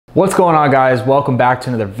What's going on, guys? Welcome back to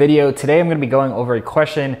another video. Today I'm going to be going over a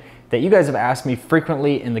question that you guys have asked me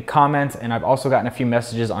frequently in the comments, and I've also gotten a few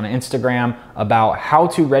messages on Instagram about how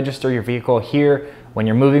to register your vehicle here when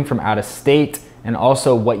you're moving from out of state, and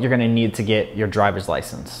also what you're going to need to get your driver's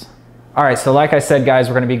license. All right, so like I said, guys,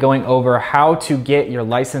 we're going to be going over how to get your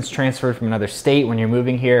license transferred from another state when you're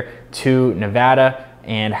moving here to Nevada,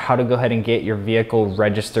 and how to go ahead and get your vehicle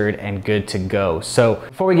registered and good to go. So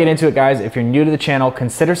before we get into it, guys, if you're new to the channel,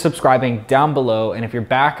 consider subscribing down below. And if you're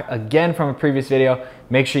back again from a previous video,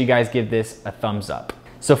 make sure you guys give this a thumbs up.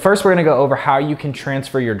 So first, we're gonna go over how you can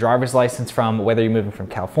transfer your driver's license from whether you're moving from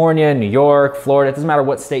California, New York, Florida, it doesn't matter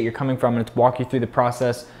what state you're coming from, and to walk you through the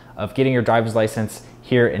process of getting your driver's license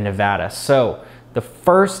here in Nevada. So the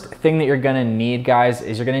first thing that you're gonna need, guys,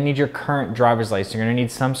 is you're gonna need your current driver's license. You're gonna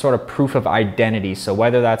need some sort of proof of identity. So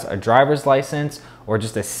whether that's a driver's license or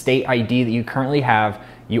just a state ID that you currently have,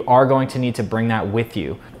 you are going to need to bring that with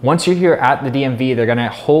you. Once you're here at the DMV, they're gonna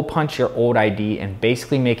hole punch your old ID and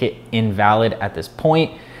basically make it invalid at this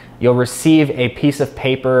point. You'll receive a piece of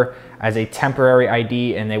paper as a temporary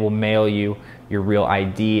ID, and they will mail you your real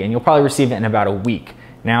ID, and you'll probably receive it in about a week.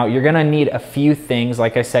 Now, you're gonna need a few things.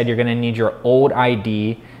 Like I said, you're gonna need your old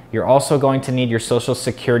ID. You're also going to need your social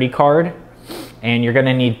security card, and you're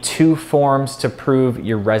gonna need 2 forms to prove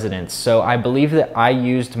your residence. So I believe that I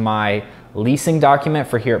used my leasing document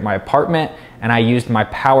for here at my apartment, and I used my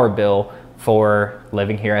power bill for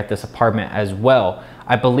living here at this apartment as well.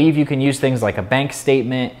 I believe you can use things like a bank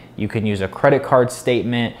statement, you can use a credit card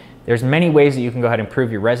statement. There's many ways that you can go ahead and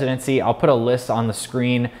prove your residency. I'll put a list on the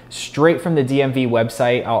screen straight from the DMV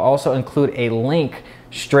website. I'll also include a link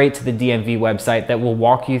straight to the DMV website that will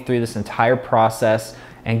walk you through this entire process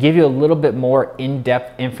and give you a little bit more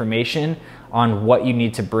in-depth information on what you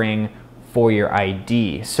need to bring for your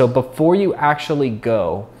ID. So before you actually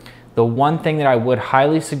go, the one thing that I would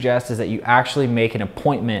highly suggest is that you actually make an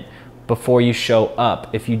appointment before you show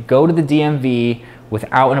up. If you go to the DMV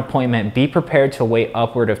without an appointment, be prepared to wait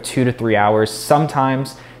upward of 2 to 3 hours.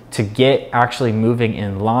 Sometimes to get actually moving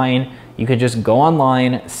in line, you could just go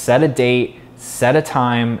online, set a date, set a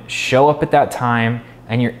time, show up at that time,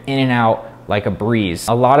 and you're in and out like a breeze.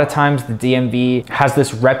 A lot of times the DMV has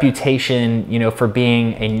this reputation, for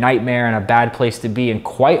being a nightmare and a bad place to be. And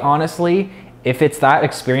quite honestly, if it's that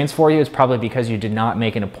experience for you, it's probably because you did not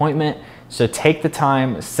make an appointment. So take the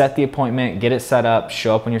time, set the appointment, get it set up,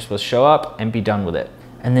 show up when you're supposed to show up, and be done with it.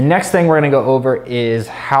 And the next thing we're gonna go over is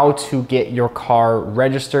how to get your car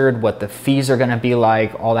registered, what the fees are gonna be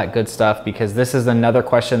like, all that good stuff, because this is another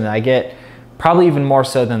question that I get, probably even more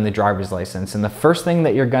so than the driver's license. And the first thing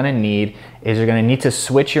that you're gonna need is you're gonna need to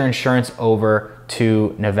switch your insurance over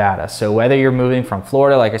to Nevada. So whether you're moving from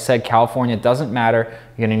Florida, like I said, California, it doesn't matter.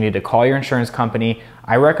 You're gonna need to call your insurance company.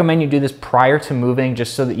 I recommend you do this prior to moving,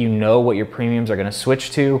 just so that you know what your premiums are gonna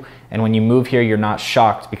switch to. And when you move here, you're not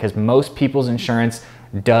shocked, because most people's insurance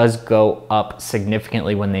does go up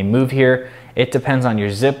significantly when they move here. It depends on your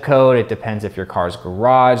zip code. It depends if your car's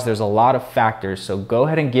garage. There's a lot of factors. So go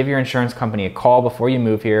ahead and give your insurance company a call before you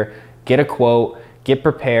move here, get a quote, get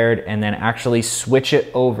prepared, and then actually switch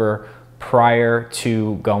it over prior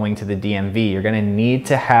to going to the DMV. You're gonna need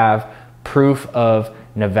to have proof of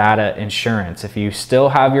Nevada insurance. If you still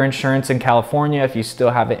have your insurance in California, if you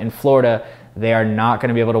still have it in Florida, they are not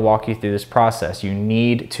gonna be able to walk you through this process. You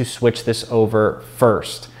need to switch this over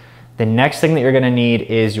first. The next thing that you're gonna need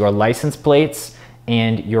is your license plates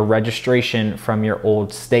and your registration from your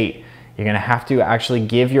old state. You're gonna have to actually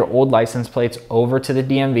give your old license plates over to the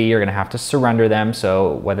DMV. You're gonna have to surrender them.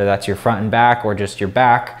 So whether that's your front and back or just your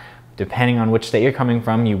back, depending on which state you're coming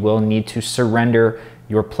from, you will need to surrender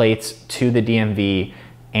your plates to the DMV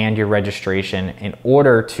and your registration in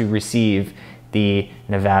order to receive the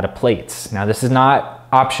Nevada plates. Now, this is not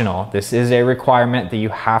optional. This is a requirement that you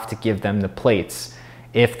have to give them the plates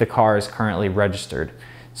if the car is currently registered.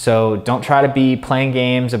 So don't try to be playing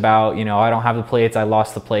games about, I don't have the plates, I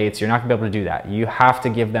lost the plates. You're not gonna be able to do that. You have to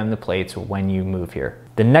give them the plates when you move here.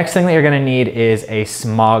 The next thing that you're gonna need is a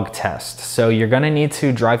smog test. So you're gonna need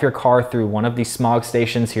to drive your car through one of these smog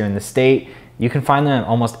stations here in the state. You can find them at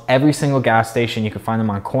almost every single gas station. You can find them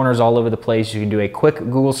on corners all over the place. You can do a quick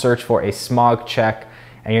Google search for a smog check,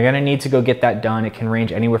 and you're gonna need to go get that done. It can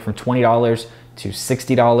range anywhere from $20 to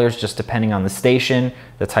 $60, just depending on the station,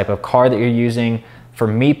 the type of car that you're using. For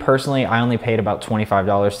me personally, I only paid about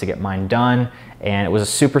 $25 to get mine done, and it was a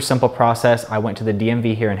super simple process. I went to the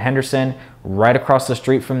DMV here in Henderson. Right across the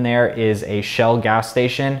street from there is a Shell gas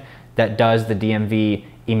station that does the DMV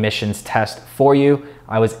emissions test for you.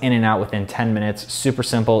 I was in and out within 10 minutes, super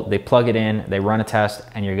simple. They plug it in, they run a test,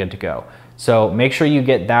 and you're good to go. So make sure you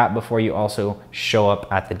get that before you also show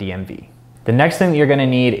up at the DMV. The next thing that you're gonna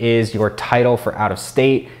need is your title for out of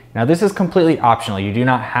state. Now this is completely optional. You do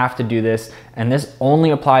not have to do this, and this only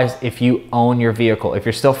applies if you own your vehicle. If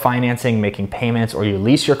you're still financing, making payments, or you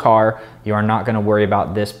lease your car, you are not gonna worry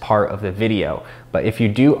about this part of the video. But if you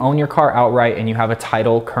do own your car outright and you have a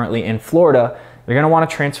title currently in Florida, you're gonna wanna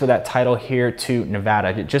transfer that title here to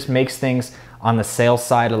Nevada. It just makes things on the sales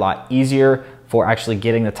side a lot easier for actually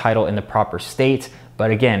getting the title in the proper state. But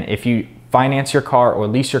again, if you finance your car or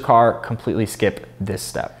lease your car, completely skip this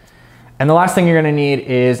step. And the last thing you're gonna need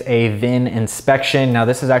is a VIN inspection. Now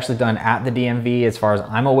this is actually done at the DMV as far as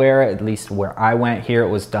I'm aware, at least where I went here, it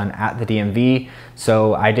was done at the DMV.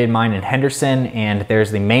 So I did mine in Henderson, and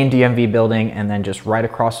there's the main DMV building, and then just right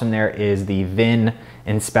across from there is the VIN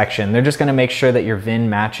inspection. They're just gonna make sure that your VIN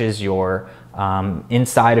matches your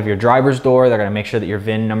inside of your driver's door. They're gonna make sure that your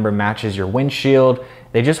VIN number matches your windshield.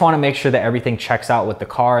 They just wanna make sure that everything checks out with the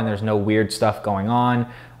car and there's no weird stuff going on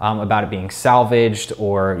about it being salvaged,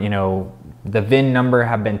 or the VIN number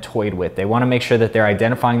have been toyed with. They wanna make sure that they're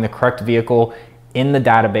identifying the correct vehicle in the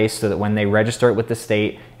database so that when they register it with the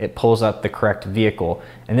state, it pulls up the correct vehicle.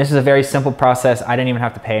 And this is a very simple process. I didn't even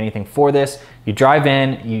have to pay anything for this. You drive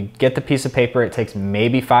in, you get the piece of paper, it takes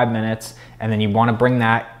maybe 5 minutes, and then you wanna bring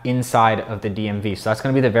that inside of the DMV. So that's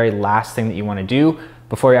gonna be the very last thing that you wanna do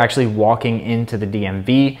before you're actually walking into the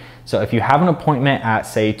DMV. So if you have an appointment at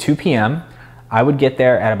say 2 p.m., I would get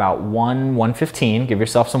there at about 1:15, give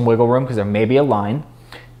yourself some wiggle room because there may be a line,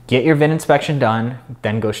 get your VIN inspection done,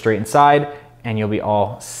 then go straight inside, and you'll be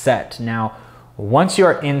all set. Now, once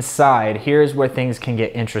you're inside, here's where things can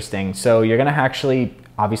get interesting. So you're gonna actually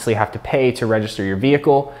obviously have to pay to register your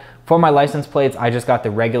vehicle. For my license plates, I just got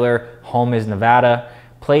the regular Home is Nevada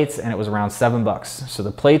plates, and it was around $7. So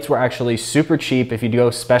the plates were actually super cheap. If you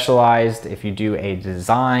go specialized, if you do a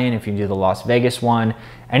design, if you do the Las Vegas one,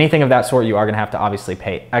 anything of that sort, you are gonna have to obviously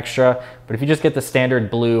pay extra. But if you just get the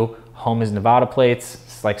standard blue Home is Nevada plates,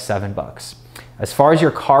 it's like $7. As far as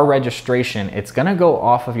your car registration, it's gonna go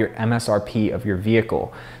off of your MSRP of your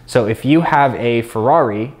vehicle. So if you have a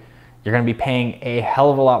Ferrari, you're gonna be paying a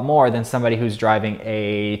hell of a lot more than somebody who's driving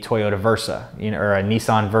a Toyota Versa, or a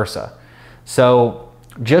Nissan Versa. So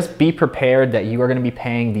just be prepared that you are gonna be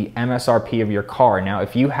paying the MSRP of your car. Now,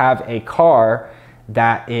 if you have a car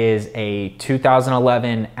that is a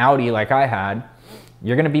 2011 Audi like I had,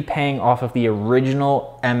 you're gonna be paying off of the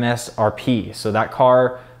original MSRP. So that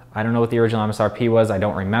car, I don't know what the original MSRP was. I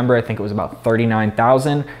don't remember. I think it was about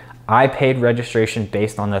 $39,000. I paid registration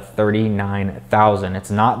based on the $39,000.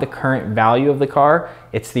 It's not the current value of the car.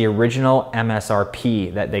 It's the original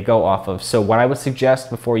MSRP that they go off of. So what I would suggest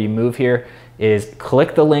before you move here is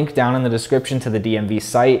click the link down in the description to the DMV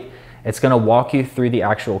site. It's gonna walk you through the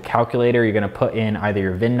actual calculator. You're gonna put in either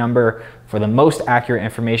your VIN number for the most accurate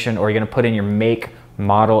information, or you're gonna put in your make,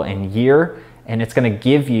 model, and year, and it's gonna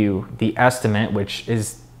give you the estimate, which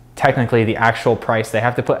is technically the actual price. They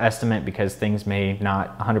have to put estimate because things may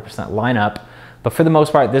not 100% line up. But for the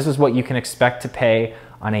most part, this is what you can expect to pay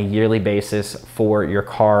on a yearly basis for your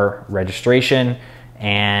car registration.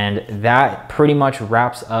 And that pretty much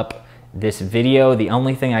wraps up this video. The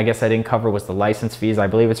only thing I guess I didn't cover was the license fees. I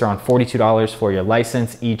believe it's around $42 for your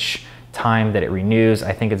license each time that it renews.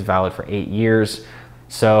 I think it's valid for 8 years.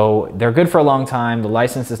 So they're good for a long time. The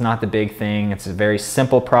license is not the big thing. It's a very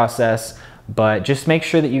simple process, but just make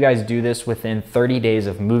sure that you guys do this within 30 days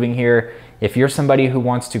of moving here. If you're somebody who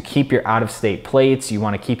wants to keep your out-of-state plates, you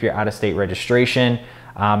want to keep your out-of-state registration,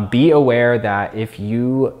 be aware that if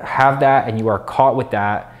you have that and you are caught with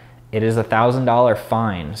that, it is a $1,000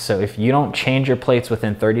 fine. So if you don't change your plates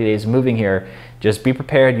within 30 days of moving here, just be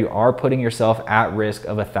prepared. You are putting yourself at risk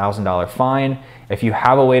of a $1,000 fine. If you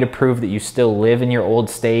have a way to prove that you still live in your old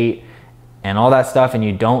state and all that stuff and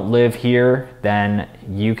you don't live here, then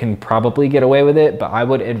you can probably get away with it. But I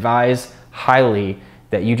would advise highly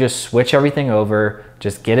that you just switch everything over,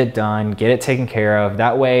 just get it done, get it taken care of.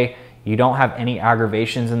 That way you don't have any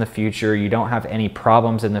aggravations in the future, you don't have any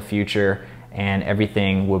problems in the future, and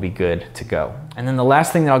everything will be good to go. And then the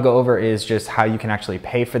last thing that I'll go over is just how you can actually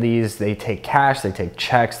pay for these. They take cash, they take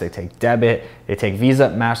checks, they take debit, they take Visa,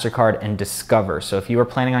 MasterCard, and Discover. So if you are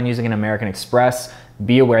planning on using an American Express,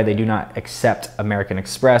 be aware they do not accept American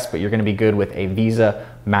Express, but you're gonna be good with a Visa,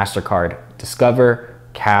 MasterCard, Discover,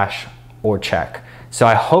 cash, or check. So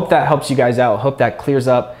I hope that helps you guys out. I hope that clears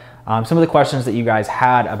up some of the questions that you guys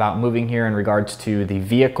had about moving here in regards to the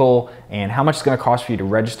vehicle and how much it's going to cost for you to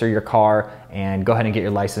register your car and go ahead and get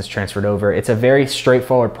your license transferred over. It's a very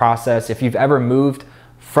straightforward process. If you've ever moved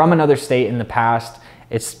from another state in the past,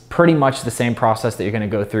 it's pretty much the same process that you're going to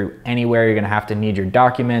go through anywhere. You're going to have to need your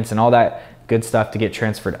documents and all that good stuff to get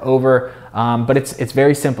transferred over. But it's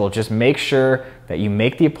very simple. Just make sure that you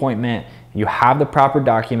make the appointment, you have the proper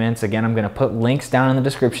documents. Again, I'm gonna put links down in the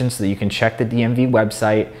description so that you can check the DMV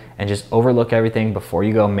website and just overlook everything before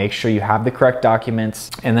you go. Make sure you have the correct documents.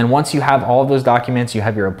 And then once you have all of those documents, you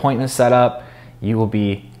have your appointment set up, you will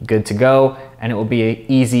be good to go, and it will be an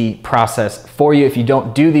easy process for you. If you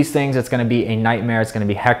don't do these things, it's gonna be a nightmare, it's gonna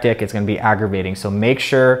be hectic, it's gonna be aggravating. So make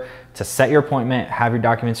sure to set your appointment, have your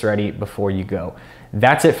documents ready before you go.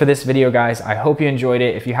 That's it for this video, guys. I hope you enjoyed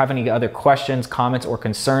it. If you have any other questions, comments, or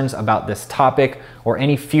concerns about this topic or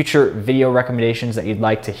any future video recommendations that you'd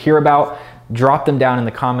like to hear about, drop them down in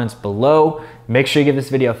the comments below. Make sure you give this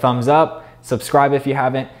video a thumbs up, subscribe if you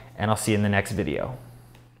haven't, and I'll see you in the next video.